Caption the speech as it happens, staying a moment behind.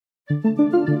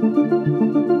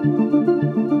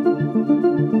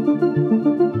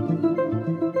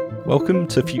Welcome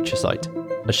to Future Sight,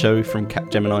 a show from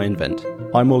Capgemini Invent.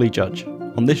 I'm Ollie Judge.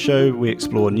 On this show, we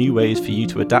explore new ways for you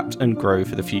to adapt and grow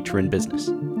for the future in business.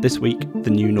 This week, the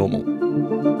new normal.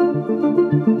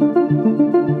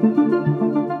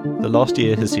 The last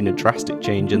year has seen a drastic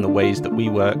change in the ways that we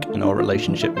work and our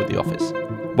relationship with the office.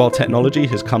 While technology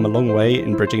has come a long way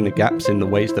in bridging the gaps in the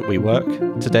ways that we work,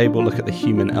 today we'll look at the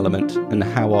human element and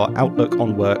how our outlook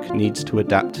on work needs to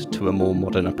adapt to a more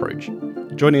modern approach.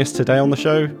 Joining us today on the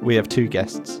show, we have two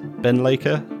guests, Ben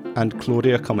Laker and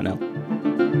Claudia Comenel.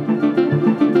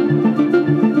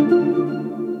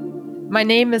 My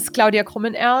name is Claudia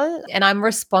Comenel, and I'm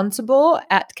responsible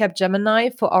at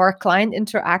Capgemini for our client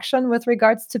interaction with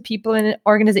regards to people in an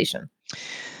organization.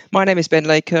 My name is Ben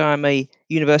Laker. I'm a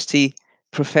university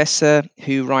professor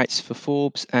who writes for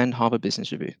Forbes and Harvard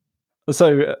Business Review.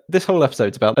 So this whole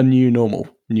episode's about a new normal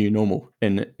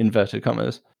in inverted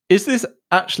commas. Is this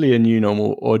actually a new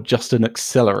normal or just an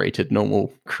accelerated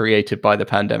normal created by the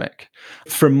pandemic?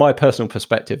 From my personal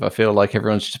perspective, I feel like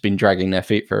everyone's just been dragging their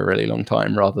feet for a really long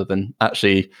time rather than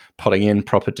actually putting in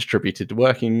proper distributed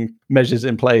working measures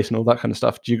in place and all that kind of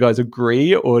stuff. Do you guys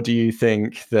agree, or do you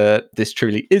think that this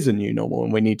truly is a new normal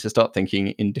and we need to start thinking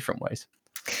in different ways?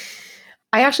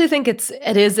 I actually think it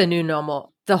is a new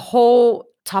normal. The whole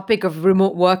topic of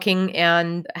remote working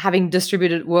and having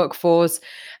distributed workforce,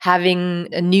 having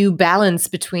a new balance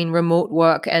between remote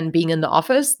work and being in the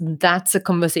office, that's a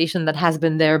conversation that has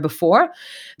been there before.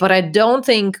 But I don't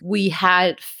think we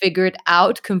had figured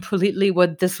out completely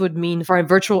what this would mean for a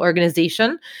virtual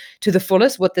organization to the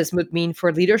fullest, what this would mean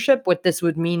for leadership, what this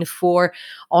would mean for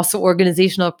also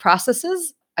organizational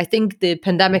processes. I think the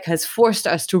pandemic has forced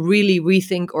us to really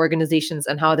rethink organizations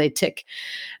and how they tick,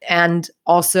 and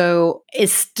also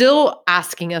is still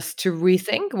asking us to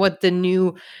rethink what the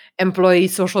new employee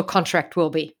social contract will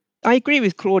be. I agree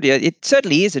with Claudia. It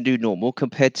certainly is a new normal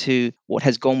compared to what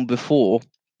has gone before.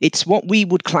 It's what we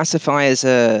would classify as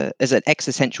an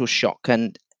existential shock.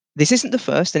 And this isn't the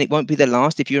first, and it won't be the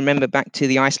last. If you remember back to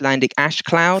the Icelandic ash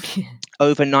cloud,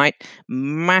 overnight,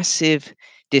 massive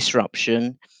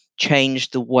disruption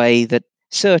changed the way that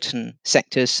certain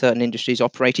sectors, certain industries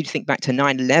operated. You think back to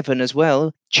 9/11 as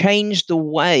well, changed the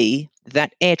way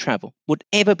that air travel would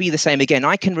ever be the same again.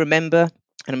 I can remember,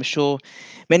 and I'm sure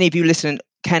many of you listening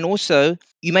can also,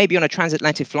 you may be on a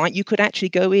transatlantic flight, you could actually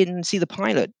go in and see the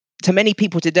pilot. To many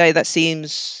people today, that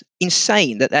seems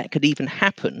insane that could even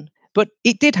happen, but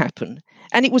it did happen.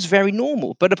 And it was very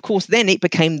normal. But of course, then it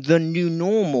became the new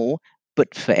normal,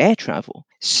 but for air travel.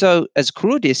 So as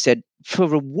Claudia said,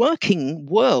 for a working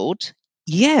world,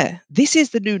 yeah, this is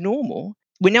the new normal.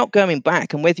 We're not going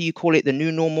back. And whether you call it the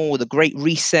new normal or the great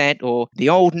reset or the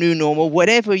old new normal,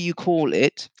 whatever you call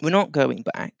it, we're not going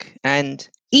back. And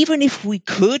even if we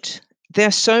could, there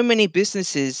are so many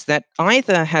businesses that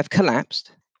either have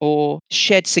collapsed or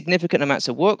shed significant amounts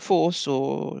of workforce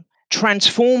or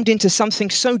transformed into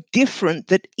something so different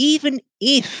that even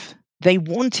if they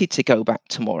wanted to go back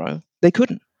tomorrow, they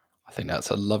couldn't. I think that's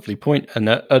a lovely point and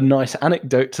a nice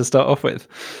anecdote to start off with.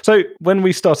 So when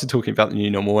we started talking about the new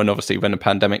normal, and obviously when the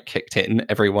pandemic kicked in,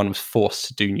 everyone was forced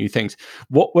to do new things.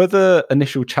 What were the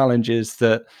initial challenges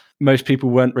that most people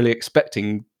weren't really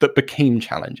expecting that became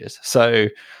challenges? So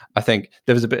I think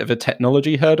there was a bit of a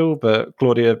technology hurdle, but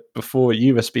Claudia, before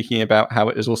you were speaking about how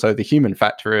it was also the human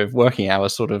factor of working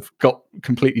hours sort of got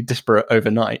completely disparate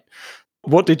overnight.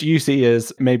 What did you see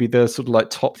as maybe the sort of like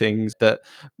top things that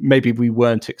maybe we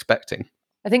weren't expecting?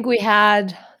 I think we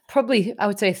had probably, I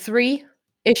would say, 3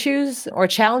 issues or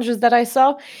challenges that I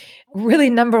saw.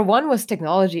 Really, number one was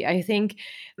technology. I think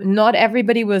not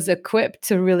everybody was equipped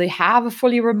to really have a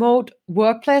fully remote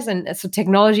workplace, and so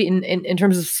technology in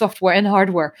terms of software and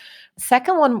hardware.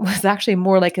 Second one was actually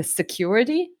more like a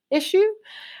security issue.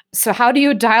 So how do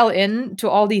you dial in to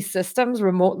all these systems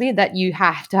remotely that you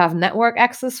have to have network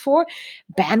access for,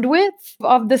 bandwidth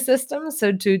of the system,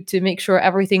 so to make sure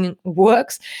everything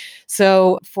works?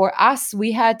 So for us,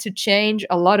 we had to change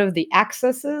a lot of the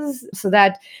accesses so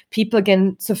that people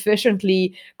can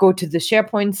sufficiently go to the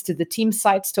SharePoints, to the team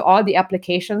sites, to all the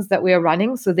applications that we are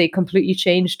running. So they completely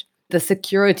changed the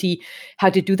security, how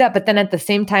to do that, but then at the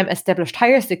same time established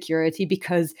higher security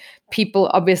because people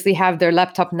obviously have their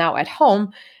laptop now at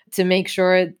home, to make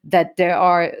sure that there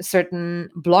are certain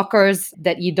blockers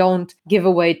that you don't give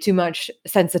away too much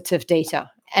sensitive data.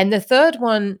 And the third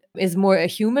one is more a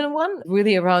human one,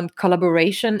 really around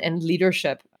collaboration and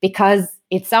leadership, because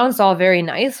it sounds all very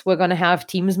nice. We're going to have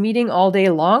Teams meeting all day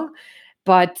long.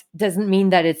 but doesn't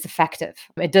mean that it's effective.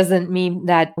 It doesn't mean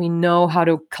that we know how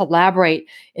to collaborate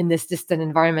in this distant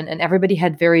environment. And everybody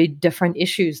had very different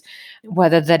issues,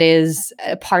 whether that is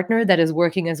a partner that is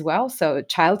working as well. So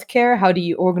childcare, how do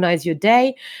you organize your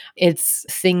day? It's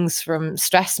things from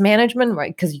stress management,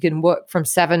 right? Because you can work from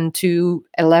 7 to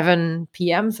 11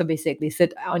 p.m. So basically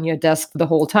sit on your desk the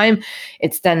whole time.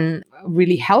 It's then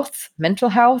really health, mental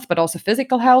health, but also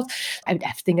physical health. I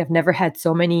think I've never had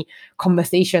so many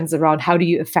conversations around how do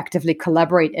you effectively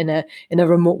collaborate in a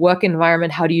remote work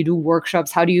environment? How do you do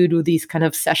workshops? How do you do these kind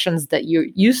of sessions that you're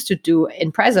used to do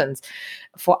in presence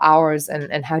for hours?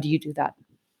 And how do you do that?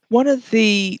 One of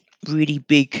the really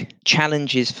big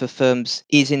challenges for firms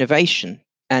is innovation.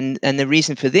 And the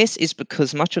reason for this is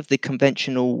because much of the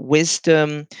conventional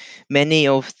wisdom, many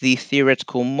of the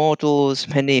theoretical models,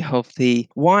 many of the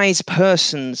wise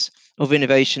persons of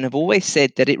innovation have always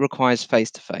said that it requires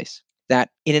face-to-face. That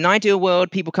in an ideal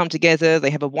world, people come together, they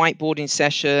have a whiteboarding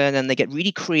session, and they get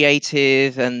really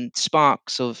creative and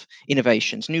sparks of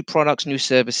innovations, new products, new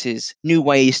services, new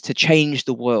ways to change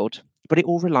the world. But it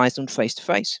all relies on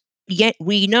face-to-face. Yet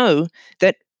we know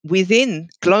that within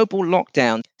global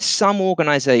lockdown, some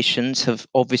organizations have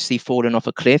obviously fallen off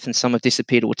a cliff and some have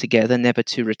disappeared altogether, never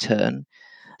to return.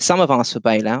 Some have asked for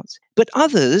bailouts, but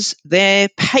others, their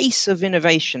pace of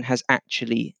innovation has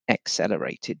actually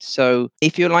accelerated. So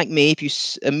if you're like me, if you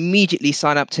immediately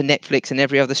sign up to Netflix and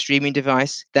every other streaming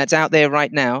device that's out there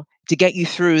right now to get you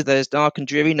through those dark and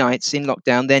dreary nights in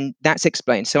lockdown, then that's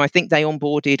explained. So I think they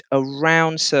onboarded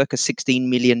around circa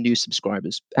 16 million new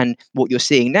subscribers. And what you're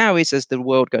seeing now is as the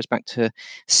world goes back to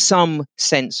some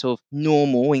sense of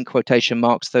normal, in quotation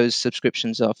marks, those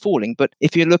subscriptions are falling. But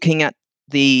if you're looking at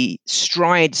the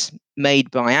strides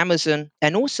made by Amazon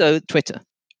and also Twitter.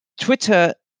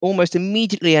 Twitter almost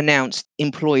immediately announced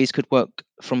employees could work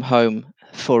from home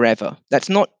forever. That's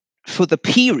not for the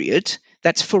period,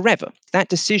 that's forever. That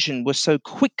decision was so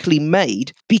quickly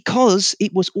made because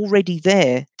it was already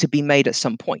there to be made at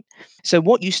some point. So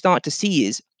what you start to see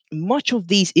is much of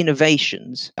these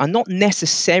innovations are not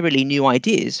necessarily new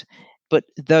ideas, but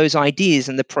those ideas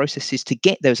and the processes to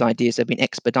get those ideas have been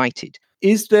expedited.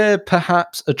 Is there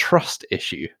perhaps a trust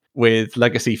issue with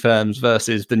legacy firms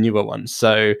versus the newer ones?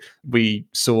 So we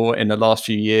saw in the last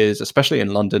few years, especially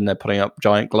in London, they're putting up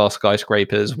giant glass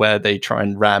skyscrapers where they try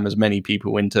and ram as many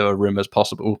people into a room as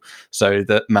possible so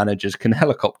that managers can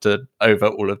helicopter over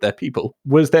all of their people.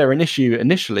 Was there an issue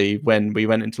initially when we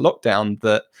went into lockdown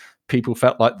that people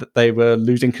felt like that they were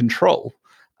losing control?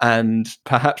 And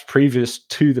perhaps previous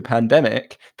to the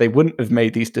pandemic, they wouldn't have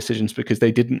made these decisions because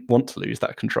they didn't want to lose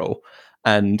that control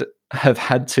and have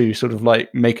had to sort of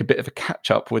like make a bit of a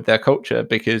catch up with their culture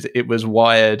because it was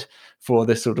wired for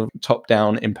this sort of top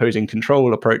down imposing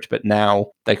control approach. But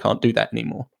now they can't do that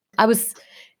anymore. I was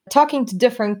talking to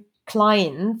different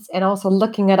clients and also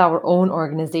looking at our own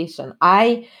organization.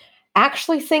 I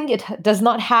actually think it does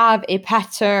not have a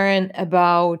pattern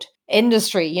about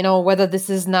industry, whether this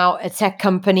is now a tech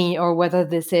company or whether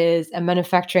this is a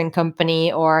manufacturing company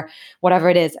or whatever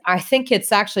it is. I think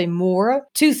it's actually more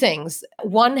two things.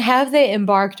 One, have they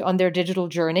embarked on their digital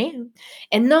journey?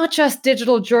 And not just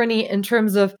digital journey in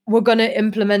terms of we're going to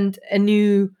implement a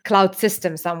new cloud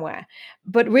system somewhere,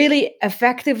 but really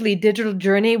effectively digital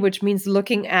journey, which means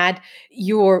looking at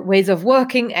your ways of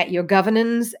working, at your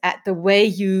governance, at the way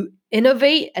you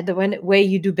innovate, at the way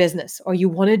you do business or you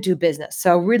want to do business.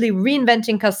 So really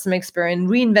reinventing customer experience,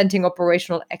 reinventing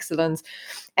operational excellence.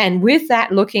 And with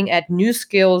that, looking at new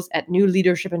skills, at new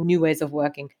leadership and new ways of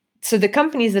working. So the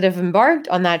companies that have embarked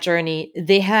on that journey,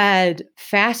 they had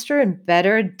faster and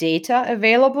better data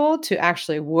available to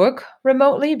actually work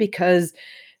remotely because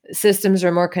systems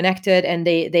are more connected and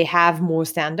they have more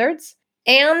standards.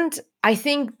 And I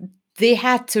think they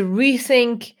had to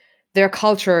rethink their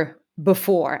culture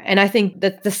before. And I think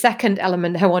that the second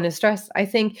element I want to stress, I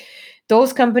think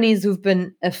those companies who've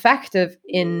been effective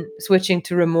in switching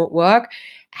to remote work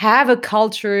have a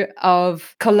culture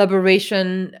of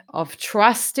collaboration, of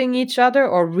trusting each other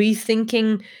or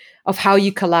rethinking of how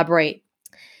you collaborate.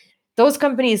 Those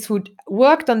companies who'd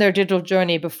worked on their digital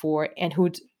journey before and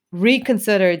who'd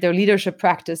reconsidered their leadership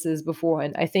practices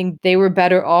beforehand, I think they were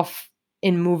better off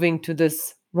in moving to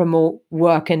this remote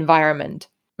work environment.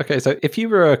 Okay, so if you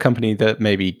were a company that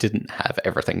maybe didn't have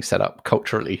everything set up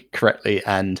culturally correctly,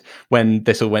 and when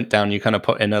this all went down, you kind of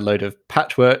put in a load of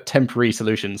patchwork temporary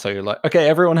solutions. So you're like, okay,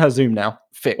 everyone has Zoom now,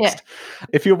 fixed. Yeah.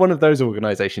 If you're one of those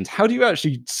organizations, how do you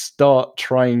actually start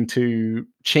trying to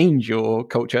change your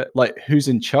culture? Like, who's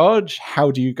in charge?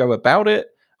 How do you go about it?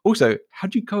 Also, how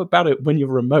do you go about it when you're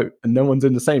remote and no one's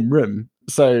in the same room?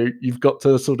 So you've got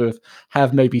to sort of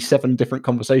have maybe 7 different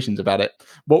conversations about it.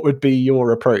 What would be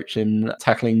your approach in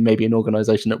tackling maybe an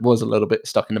organization that was a little bit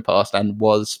stuck in the past and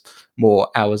was more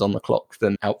hours on the clock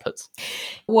than outputs?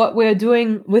 What we're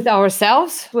doing with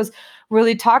ourselves was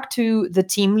really talk to the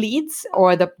team leads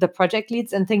or the project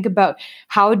leads and think about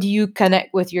how do you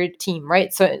connect with your team,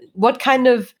 right? So what kind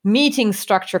of meeting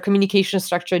structure, communication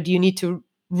structure do you need to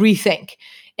rethink?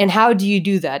 And how do you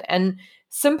do that? And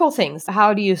simple things.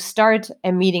 How do you start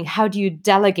a meeting? How do you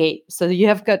delegate? So you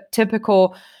have got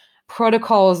typical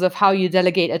protocols of how you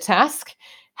delegate a task.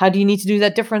 How do you need to do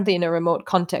that differently in a remote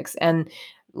context? And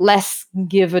less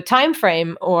give a time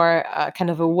frame or kind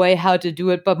of a way how to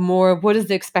do it, but more what is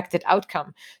the expected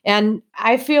outcome. And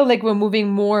I feel like we're moving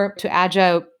more to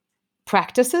agile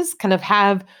practices, kind of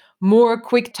have more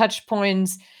quick touch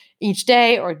points each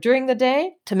day or during the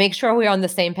day to make sure we're on the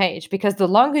same page. Because the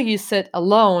longer you sit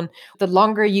alone, the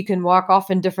longer you can walk off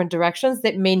in different directions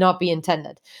that may not be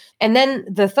intended. And then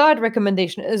the third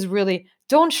recommendation is really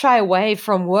don't shy away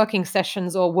from working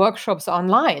sessions or workshops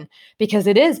online because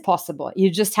it is possible. You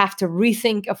just have to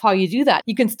rethink of how you do that.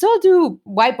 You can still do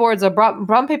whiteboards or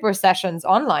brown paper sessions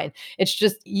online. It's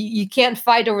just you can't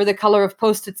fight over the color of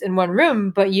post-its in one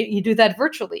room, but you do that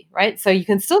virtually, right? So you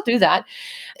can still do that.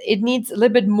 It needs a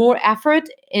little bit more effort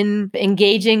in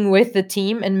engaging with the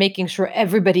team and making sure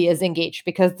everybody is engaged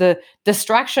because the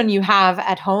distraction you have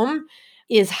at home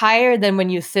is higher than when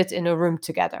you sit in a room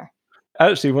together. I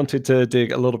actually wanted to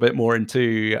dig a little bit more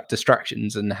into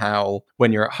distractions and how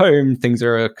when you're at home, things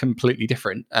are completely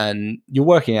different and your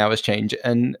working hours change.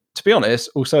 And to be honest,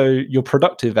 also your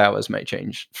productive hours may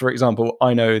change. For example,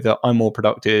 I know that I'm more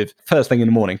productive first thing in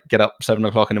the morning, get up 7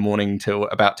 o'clock in the morning till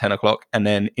about 10 o'clock and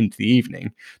then into the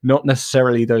evening, not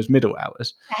necessarily those middle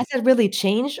hours. Has it really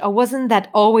changed, or wasn't that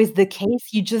always the case?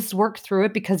 You just worked through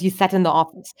it because you sat in the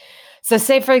office. So,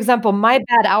 say, for example, my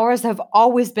bad hours have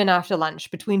always been after lunch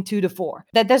between 2 to 4.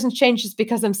 That doesn't change just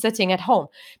because I'm sitting at home.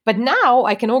 But now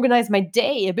I can organize my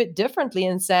day a bit differently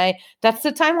and say, that's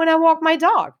the time when I walk my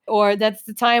dog, or that's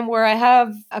the time where I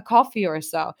have a coffee or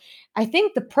so. I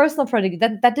think the personal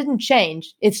productivity, that didn't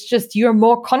change. It's just you're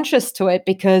more conscious to it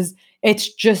because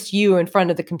it's just you in front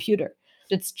of the computer.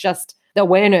 It's just the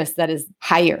awareness that is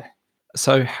higher.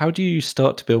 So, how do you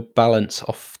start to build balance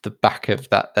off the back of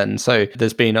that then? So,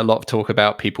 there's been a lot of talk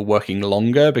about people working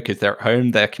longer because they're at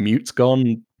home, their commute's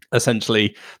gone.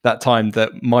 Essentially, that time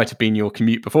that might have been your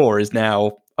commute before is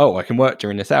now, oh, I can work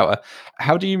during this hour.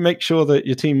 How do you make sure that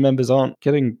your team members aren't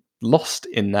getting lost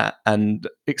in that and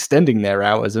extending their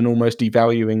hours and almost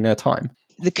devaluing their time?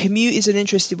 The commute is an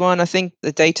interesting one. I think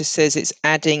the data says it's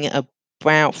adding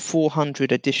about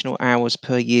 400 additional hours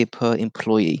per year per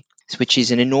employee, which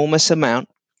is an enormous amount.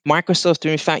 Microsoft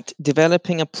are, in fact,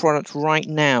 developing a product right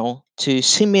now to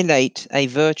simulate a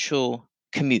virtual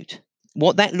commute.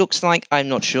 What that looks like, I'm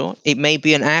not sure. It may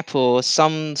be an app or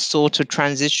some sort of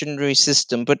transitionary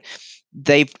system, but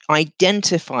they've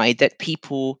identified that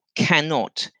people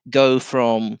cannot go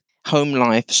from home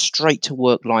life straight to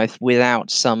work life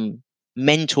without some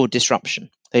mental disruption.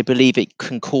 They believe it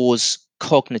can cause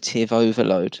cognitive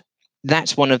overload.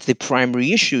 That's one of the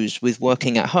primary issues with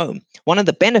working at home. One of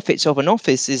the benefits of an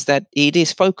office is that it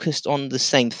is focused on the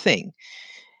same thing.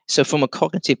 So, from a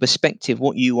cognitive perspective,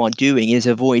 what you are doing is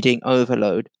avoiding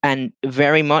overload. And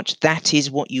very much that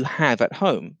is what you have at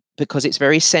home because it's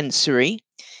very sensory,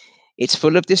 it's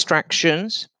full of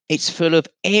distractions, it's full of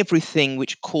everything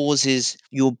which causes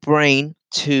your brain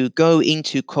to go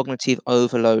into cognitive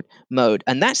overload mode.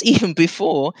 And that's even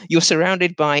before you're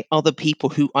surrounded by other people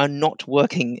who are not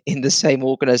working in the same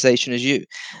organization as you.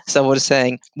 Someone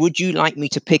saying, would you like me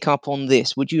to pick up on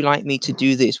this? Would you like me to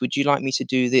do this? Would you like me to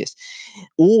do this?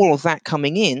 All of that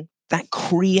coming in, that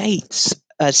creates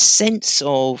a sense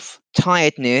of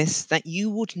tiredness that you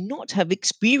would not have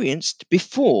experienced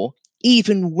before,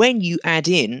 even when you add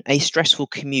in a stressful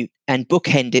commute and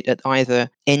bookend it at either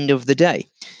end of the day.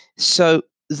 So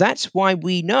that's why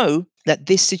we know that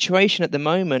this situation at the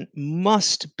moment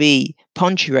must be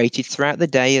punctuated throughout the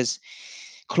day, as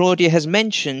Claudia has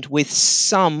mentioned, with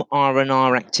some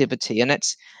R&R activity. And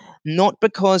that's not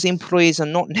because employees are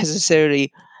not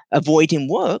necessarily avoiding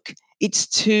work, it's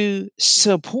to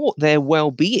support their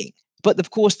well-being. But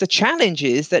of course, the challenge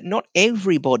is that not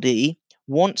everybody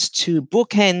wants to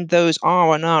bookend those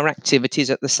R&R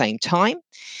activities at the same time.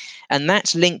 And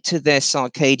that's linked to their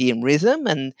circadian rhythm.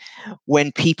 And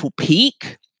when people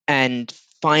peak and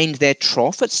find their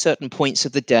trough at certain points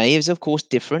of the day is, of course,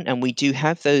 different. And we do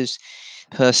have those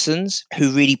persons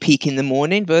who really peak in the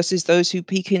morning versus those who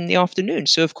peak in the afternoon.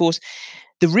 So, of course,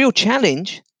 the real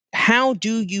challenge, how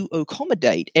do you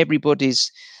accommodate everybody's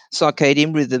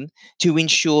circadian rhythm to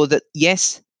ensure that,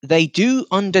 yes, they do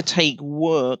undertake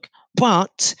work,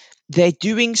 but they're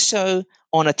doing so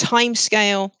on a time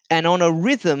scale and on a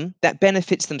rhythm that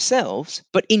benefits themselves,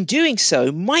 but in doing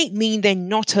so might mean they're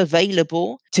not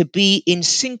available to be in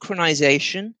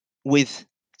synchronization with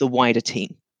the wider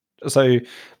team. So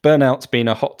burnout's been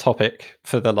a hot topic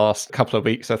for the last couple of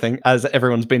weeks, I think. As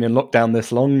everyone's been in lockdown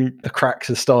this long, the cracks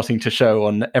are starting to show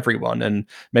on everyone. And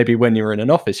maybe when you're in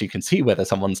an office, you can see whether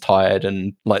someone's tired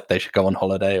and like they should go on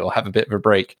holiday or have a bit of a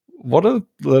break. What are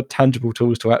the tangible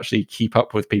tools to actually keep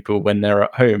up with people when they're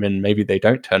at home and maybe they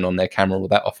don't turn on their camera all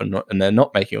that often and they're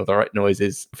not making all the right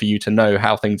noises for you to know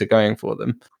how things are going for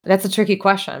them? That's a tricky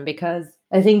question, because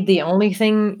I think the only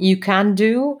thing you can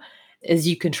do is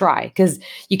you can try, because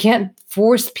you can't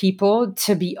force people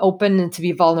to be open and to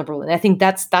be vulnerable. And I think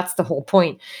that's the whole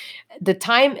point. The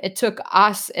time it took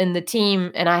us in the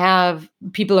team, and I have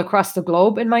people across the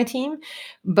globe in my team,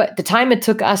 but the time it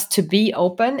took us to be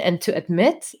open and to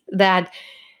admit that,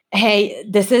 hey,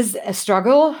 this is a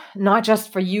struggle, not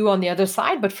just for you on the other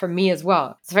side, but for me as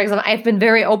well. So, for example, I've been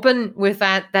very open with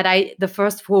that the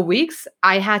first 4 weeks,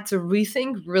 I had to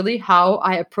rethink really how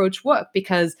I approach work,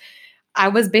 because I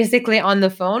was basically on the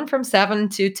phone from 7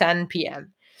 to 10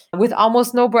 p.m. with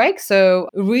almost no break. So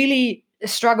really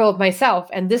struggled myself.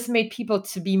 And this made people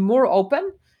to be more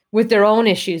open with their own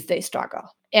issues they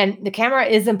struggle. And the camera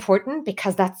is important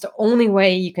because that's the only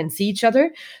way you can see each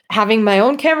other. Having my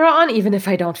own camera on, even if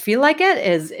I don't feel like it,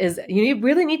 is you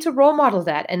really need to role model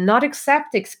that and not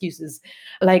accept excuses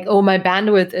like, oh, my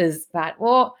bandwidth is bad.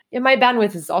 Well, yeah, my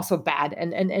bandwidth is also bad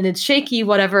and it's shaky,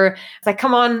 whatever. It's like,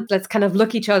 come on, let's kind of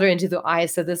look each other into the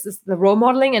eyes. So this is the role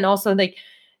modeling, and also like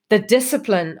the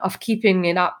discipline of keeping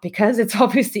it up, because it's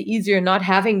obviously easier not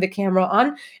having the camera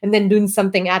on and then doing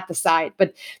something at the side.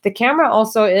 But the camera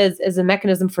also is a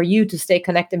mechanism for you to stay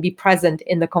connected and be present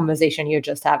in the conversation you're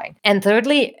just having. And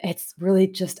thirdly, it's really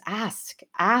just ask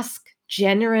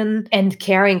genuine and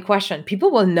caring question.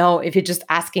 People will know if you're just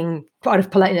asking out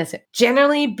of politeness.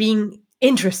 Generally being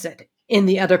interested in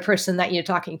the other person that you're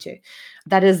talking to.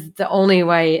 That is the only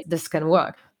way this can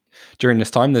work. During this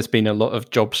time, there's been a lot of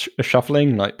job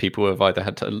shuffling. Like people have either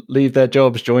had to leave their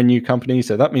jobs, join new companies.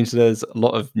 So that means there's a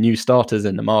lot of new starters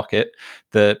in the market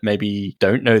that maybe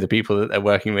don't know the people that they're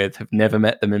working with, have never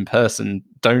met them in person,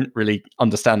 don't really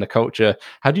understand the culture.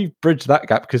 How do you bridge that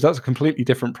gap? Because that's a completely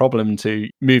different problem to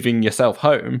moving yourself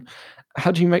home. How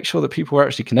do you make sure that people are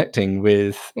actually connecting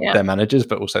with their managers,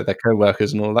 but also their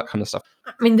co-workers and all that kind of stuff?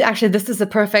 I mean, actually, this is a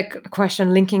perfect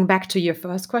question linking back to your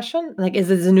first question. Like,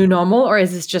 is it a new normal, or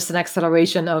is this just an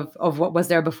acceleration of what was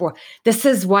there before? This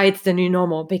is why it's the new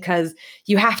normal, because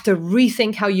you have to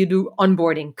rethink how you do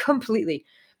onboarding completely.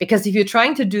 Because if you're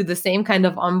trying to do the same kind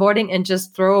of onboarding and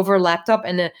just throw over a laptop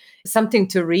and something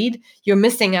to read, you're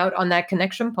missing out on that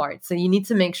connection part. So you need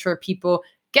to make sure people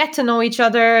get to know each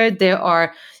other. There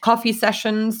are coffee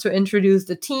sessions to introduce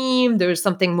the team. There's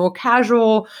something more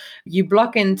casual. You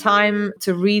block in time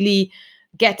to really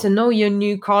get to know your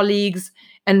new colleagues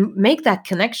and make that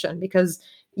connection, because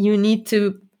you need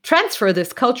to transfer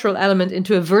this cultural element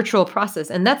into a virtual process.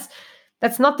 And that's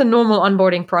not the normal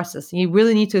onboarding process. You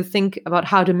really need to think about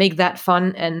how to make that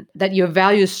fun and that your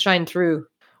values shine through.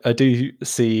 I do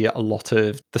see a lot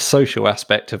of the social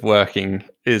aspect of working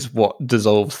is what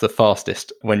dissolves the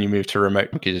fastest when you move to remote,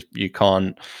 because you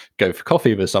can't go for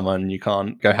coffee with someone, you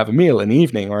can't go have a meal in the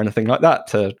evening or anything like that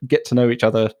to get to know each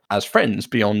other as friends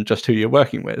beyond just who you're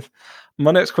working with.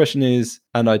 My next question is,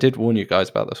 and I did warn you guys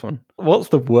about this one, what's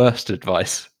the worst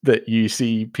advice that you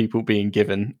see people being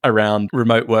given around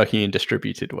remote working and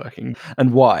distributed working,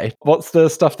 and why? What's the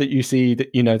stuff that you see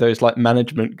that, you know, those like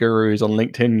management gurus on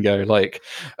LinkedIn go like,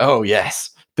 oh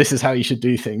yes, this is how you should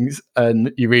do things,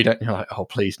 and you read it and you're like, oh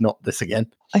please, not this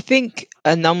again? I think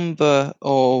a number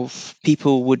of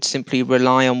people would simply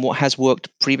rely on what has worked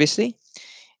previously.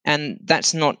 And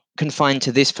that's not confined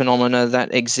to this phenomena,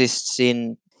 that exists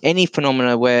in any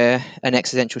phenomena where an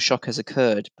existential shock has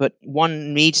occurred. But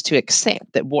one needs to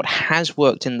accept that what has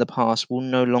worked in the past will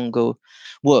no longer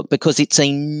work, because it's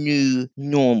a new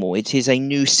normal. It is a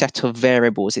new set of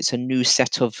variables. It's a new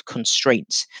set of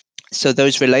constraints. So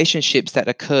those relationships that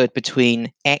occurred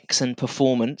between X and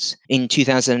performance in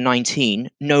 2019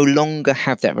 no longer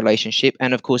have that relationship.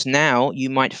 And of course, now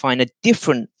you might find a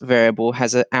different variable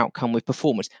has an outcome with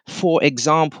performance. For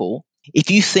example, if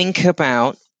you think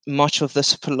about much of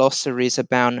this philosophy is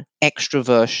about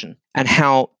extroversion and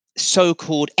how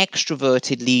so-called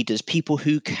extroverted leaders, people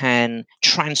who can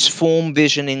transform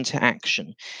vision into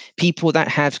action, people that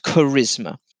have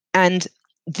charisma. And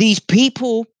these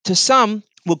people, to some,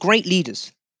 were great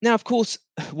leaders. Now, of course,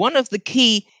 one of the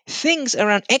key things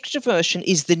around extroversion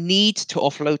is the need to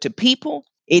offload to people.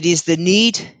 It is the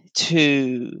need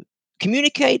to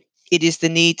communicate. It is the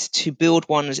need to build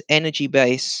one's energy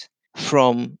base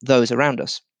from those around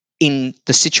us. In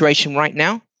the situation right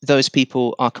now, those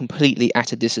people are completely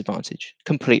at a disadvantage,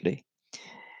 completely.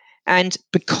 And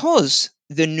because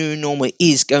the new normal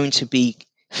is going to be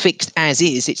fixed as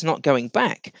is, it's not going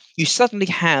back, you suddenly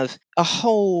have a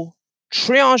whole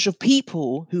triage of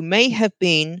people who may have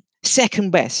been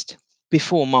second best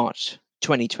before March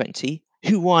 2020,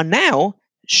 who are now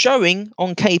showing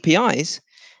on KPIs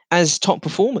as top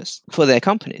performers for their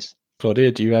companies.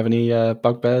 Claudia, do you have any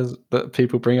bugbears that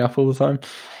people bring up all the time?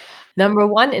 Number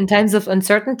one, in times of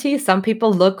uncertainty, some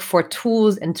people look for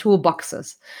tools and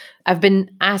toolboxes. I've been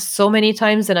asked so many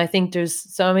times, and I think there's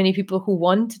so many people who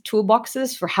want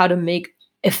toolboxes for how to make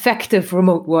effective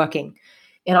remote working.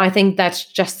 And I think that's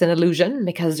just an illusion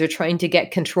because they're trying to get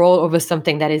control over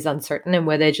something that is uncertain and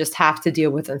where they just have to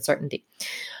deal with uncertainty.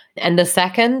 And the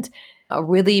second, a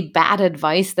really bad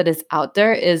advice that is out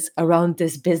there is around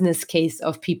this business case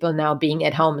of people now being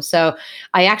at home. So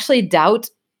I actually doubt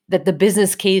that the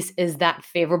business case is that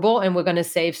favorable and we're going to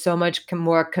save so much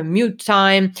more commute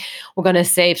time. We're going to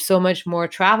save so much more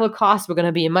travel costs. We're going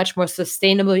to be a much more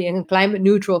sustainable and climate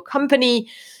neutral company.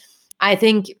 I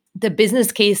think the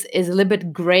business case is a little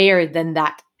bit grayer than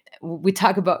that. We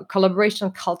talk about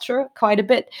collaboration culture quite a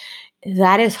bit.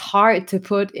 That is hard to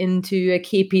put into a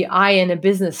KPI and a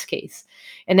business case.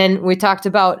 And then we talked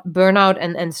about burnout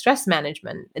and stress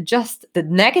management, just the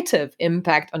negative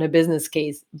impact on a business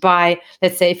case by,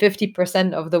 let's say,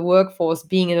 50% of the workforce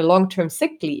being in a long-term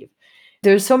sick leave.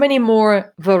 There's so many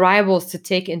more variables to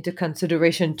take into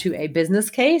consideration to a business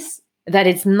case that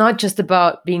it's not just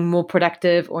about being more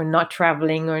productive or not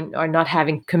traveling or not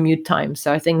having commute time.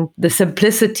 So I think the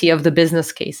simplicity of the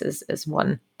business cases is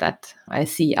one that I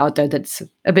see out there that's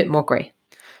a bit more gray.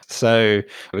 So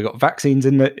we've got vaccines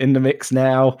in the mix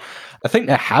now. I think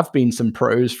there have been some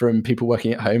pros from people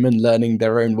working at home and learning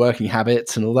their own working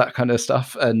habits and all that kind of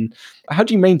stuff. And how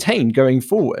do you maintain going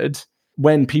forward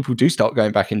when people do start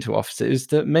going back into offices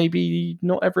that maybe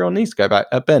not everyone needs to go back?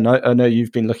 Ben, I know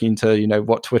you've been looking to,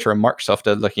 what Twitter and Microsoft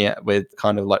are looking at with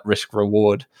kind of like risk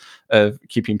reward of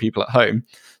keeping people at home.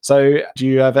 So do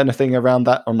you have anything around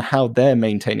that on how they're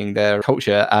maintaining their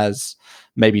culture as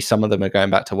maybe some of them are going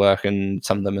back to work and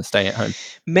some of them are staying at home?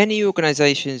 Many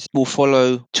organizations will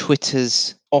follow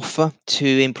Twitter's offer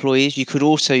to employees. You could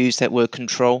also use that word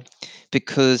control,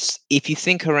 because if you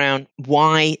think around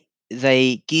why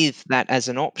they give that as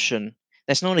an option,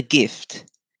 that's not a gift.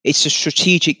 It's a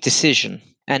strategic decision.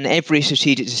 And every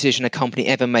strategic decision a company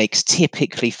ever makes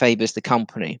typically favors the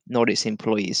company, not its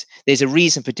employees. There's a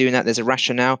reason for doing that. There's a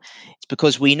rationale. It's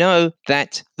because we know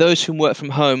that those who work from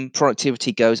home,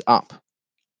 productivity goes up.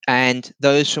 And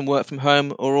those from work from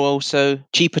home are also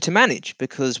cheaper to manage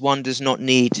because one does not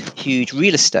need huge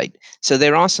real estate. So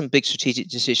there are some big strategic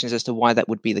decisions as to why that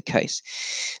would be the case.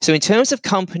 So in terms of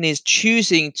companies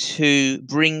choosing to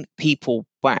bring people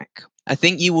back, I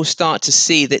think you will start to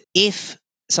see that if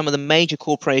some of the major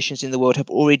corporations in the world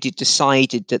have already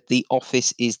decided that the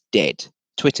office is dead,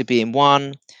 Twitter being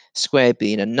one, Square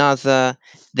being another,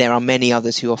 there are many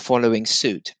others who are following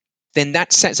suit, then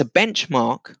that sets a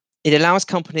benchmark. It allows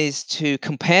companies to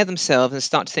compare themselves and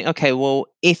start to think, okay, well,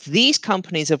 if these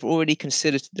companies have already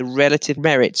considered the relative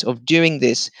merits of doing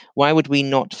this, why would we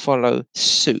not follow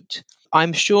suit?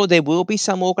 I'm sure there will be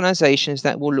some organizations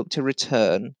that will look to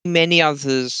return. Many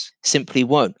others simply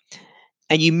won't.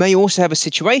 And you may also have a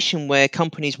situation where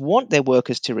companies want their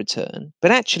workers to return, but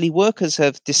actually workers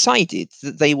have decided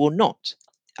that they will not.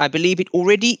 I believe it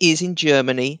already is in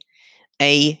Germany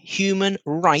a human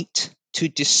right to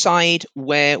decide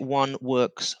where one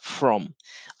works from.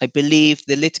 I believe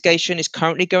the litigation is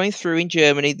currently going through in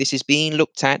Germany. This is being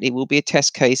looked at. It will be a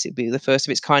test case. It will be the first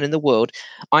of its kind in the world.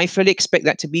 I fully expect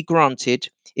that to be granted.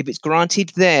 If it's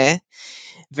granted there,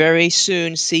 very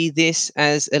soon see this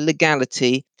as a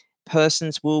legality.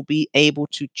 Persons will be able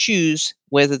to choose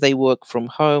whether they work from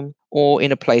home or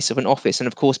in a place of an office. And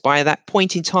of course, by that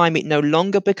point in time, it no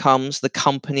longer becomes the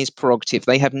company's prerogative.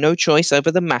 They have no choice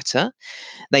over the matter.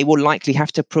 They will likely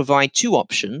have to provide two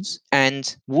options,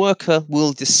 and worker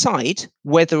will decide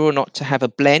whether or not to have a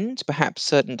blend, perhaps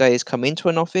certain days come into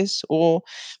an office, or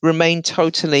remain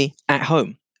totally at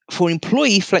home. For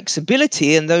employee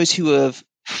flexibility and those who have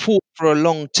fought for a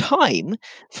long time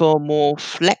for more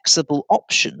flexible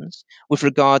options with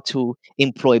regard to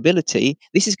employability,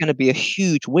 this is going to be a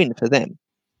huge win for them.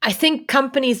 I think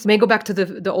companies may go back to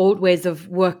the old ways of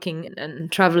working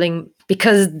and traveling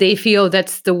because they feel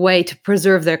that's the way to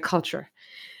preserve their culture.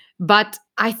 But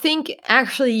I think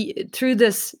actually through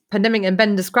this pandemic, and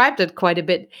Ben described it quite a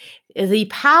bit, the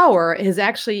power is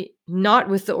actually not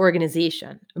with the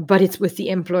organization, but it's with the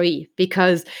employee,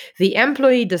 because the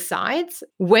employee decides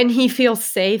when he feels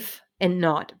safe and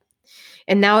not.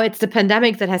 And now it's the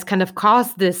pandemic that has kind of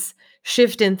caused this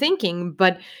shift in thinking,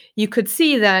 but you could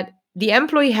see that the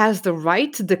employee has the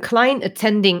right to decline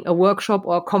attending a workshop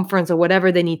or a conference or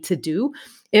whatever they need to do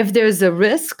if there's a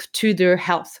risk to their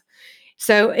health.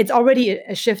 So it's already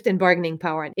a shift in bargaining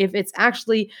power. And if it's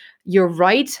actually your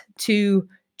right to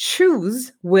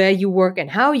choose where you work and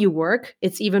how you work,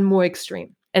 it's even more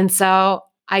extreme. And so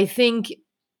I think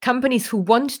companies who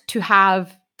want to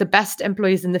have the best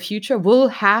employees in the future will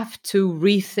have to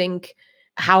rethink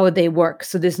how they work.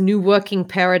 So this new working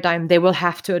paradigm, they will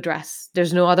have to address.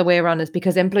 There's no other way around this,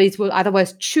 because employees will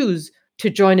otherwise choose to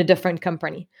join a different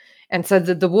company. And so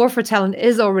the war for talent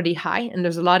is already high, and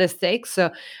there's a lot of stakes. So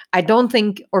I don't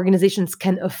think organizations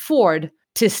can afford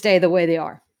to stay the way they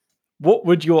are. What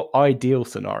would your ideal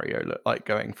scenario look like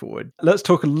going forward? Let's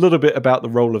talk a little bit about the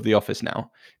role of the office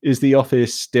now. Is the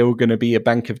office still going to be a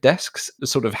bank of desks,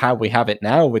 sort of how we have it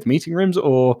now with meeting rooms,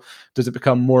 or does it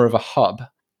become more of a hub?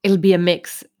 It'll be a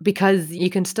mix, because you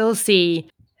can still see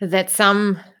that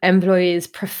some employees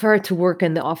prefer to work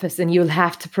in the office, and you'll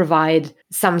have to provide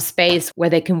some space where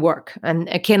they can work. And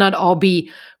it cannot all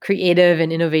be creative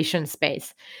and innovation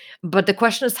space. But the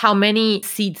question is, how many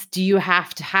seats do you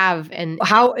have to have, and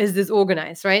how is this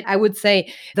organized, right? I would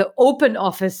say the open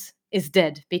office is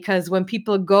dead, because when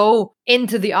people go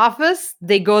into the office,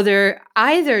 they go there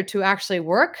either to actually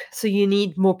work. So you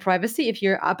need more privacy if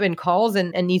you're up in calls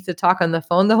and need to talk on the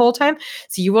phone the whole time.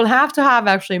 So you will have to have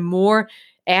actually more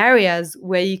areas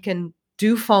where you can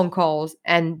do phone calls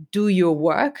and do your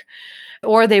work,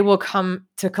 or they will come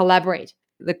to collaborate.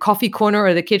 The coffee corner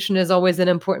or the kitchen is always an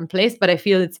important place, but I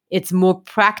feel it's more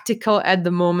practical at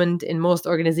the moment in most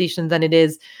organizations than it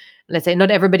is. Let's say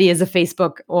not everybody is a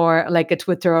Facebook or like a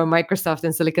Twitter or Microsoft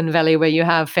in Silicon Valley where you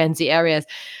have fancy areas.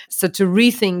 So to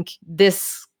rethink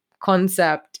this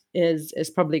concept is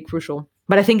probably crucial.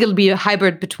 But I think it'll be a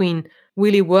hybrid between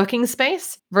really working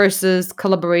space versus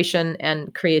collaboration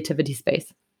and creativity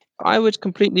space. I would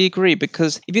completely agree,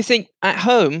 because if you think at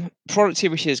home,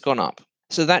 productivity has gone up.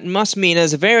 So that must mean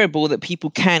as a variable that people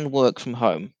can work from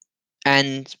home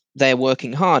and they're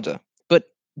working harder. But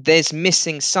there's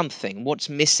missing something. What's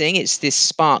missing? It's this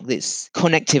spark, this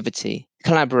connectivity,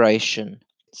 collaboration.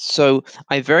 So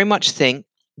I very much think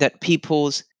that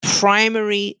people's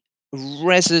primary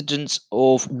residence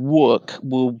of work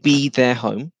will be their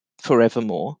home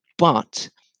forevermore, but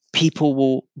people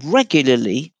will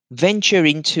regularly venture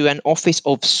into an office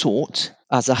of sort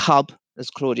as a hub,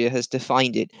 as Claudia has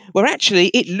defined it, where actually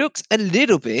it looks a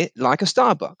little bit like a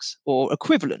Starbucks or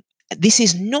equivalent. This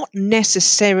is not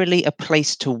necessarily a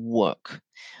place to work.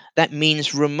 That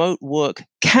means remote work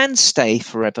can stay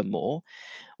forevermore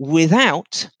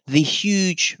without the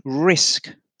huge risk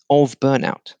of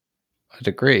burnout. I'd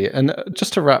agree. And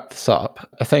just to wrap this up,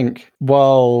 I think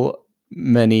while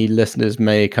many listeners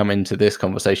may come into this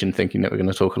conversation thinking that we're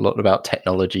going to talk a lot about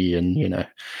technology and,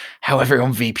 how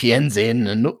everyone VPNs in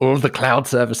and all the cloud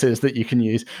services that you can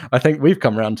use, I think we've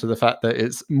come around to the fact that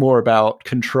it's more about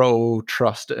control,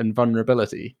 trust, and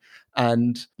vulnerability.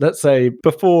 And let's say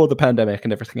before the pandemic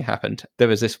and everything happened, there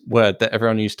was this word that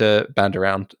everyone used to band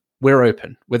around: we're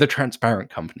open, we're a transparent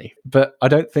company. But I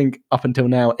don't think up until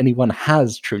now anyone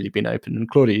has truly been open. And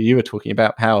Claudia, you were talking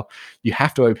about how you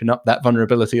have to open up that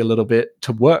vulnerability a little bit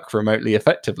to work remotely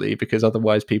effectively, because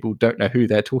otherwise people don't know who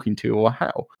they're talking to or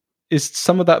how. Is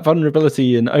some of that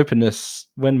vulnerability and openness,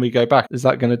 when we go back, is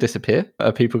that going to disappear?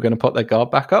 Are people going to put their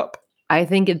guard back up? I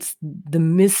think it's the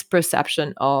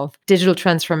misperception of digital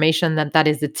transformation that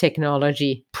is the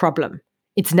technology problem.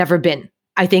 It's never been.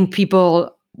 I think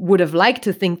people would have liked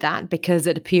to think that because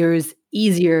it appears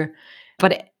easier.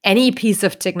 But any piece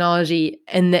of technology,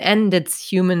 in the end,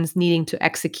 it's humans needing to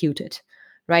execute it,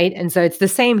 right? And so it's the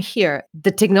same here.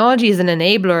 The technology is an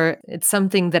enabler. It's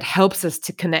something that helps us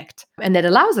to connect and that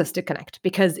allows us to connect,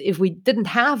 because if we didn't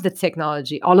have the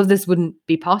technology, all of this wouldn't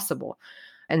be possible.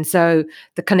 And so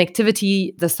the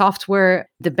connectivity, the software,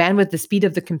 the bandwidth, the speed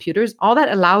of the computers, all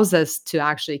that allows us to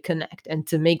actually connect and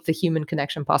to make the human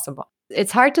connection possible.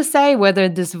 It's hard to say whether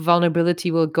this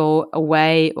vulnerability will go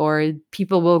away or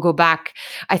people will go back.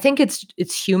 I think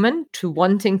it's human to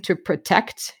wanting to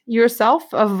protect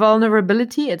yourself of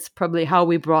vulnerability. It's probably how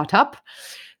we brought up.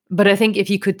 But I think if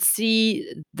you could see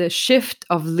the shift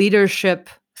of leadership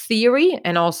theory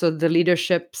and also the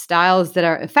leadership styles that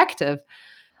are effective,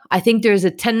 I think there's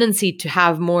a tendency to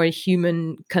have more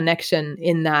human connection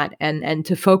in that and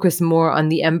to focus more on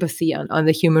the empathy, on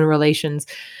the human relations.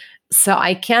 So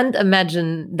I can't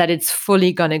imagine that it's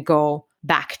fully going to go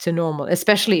back to normal,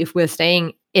 especially if we're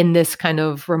staying in this kind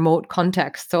of remote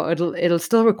context. So it'll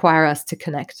still require us to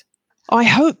connect. I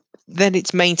hope that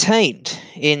it's maintained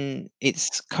in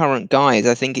its current guise.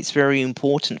 I think it's very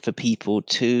important for people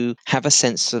to have a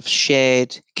sense of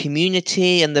shared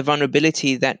community and the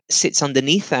vulnerability that sits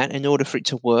underneath that in order for it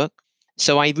to work.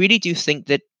 So I really do think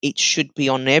that it should be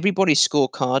on everybody's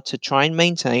scorecard to try and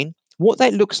maintain. What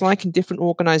that looks like in different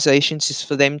organizations is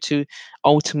for them to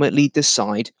ultimately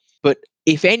decide. But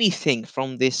if anything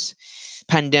from this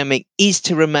pandemic is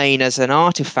to remain as an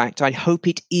artifact, I hope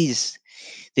it is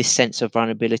this sense of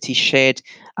vulnerability shared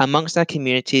amongst our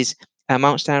communities,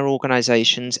 amongst our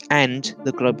organizations, and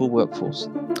the global workforce.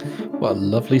 What a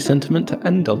lovely sentiment to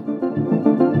end on.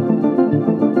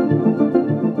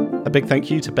 A big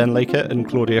thank you to Ben Laker and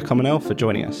Claudia Comenel for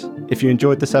joining us. If you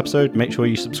enjoyed this episode, make sure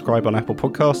you subscribe on Apple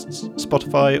Podcasts,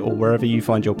 Spotify, or wherever you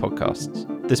find your podcasts.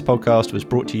 This podcast was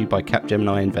brought to you by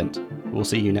Capgemini Invent. We'll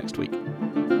see you next week.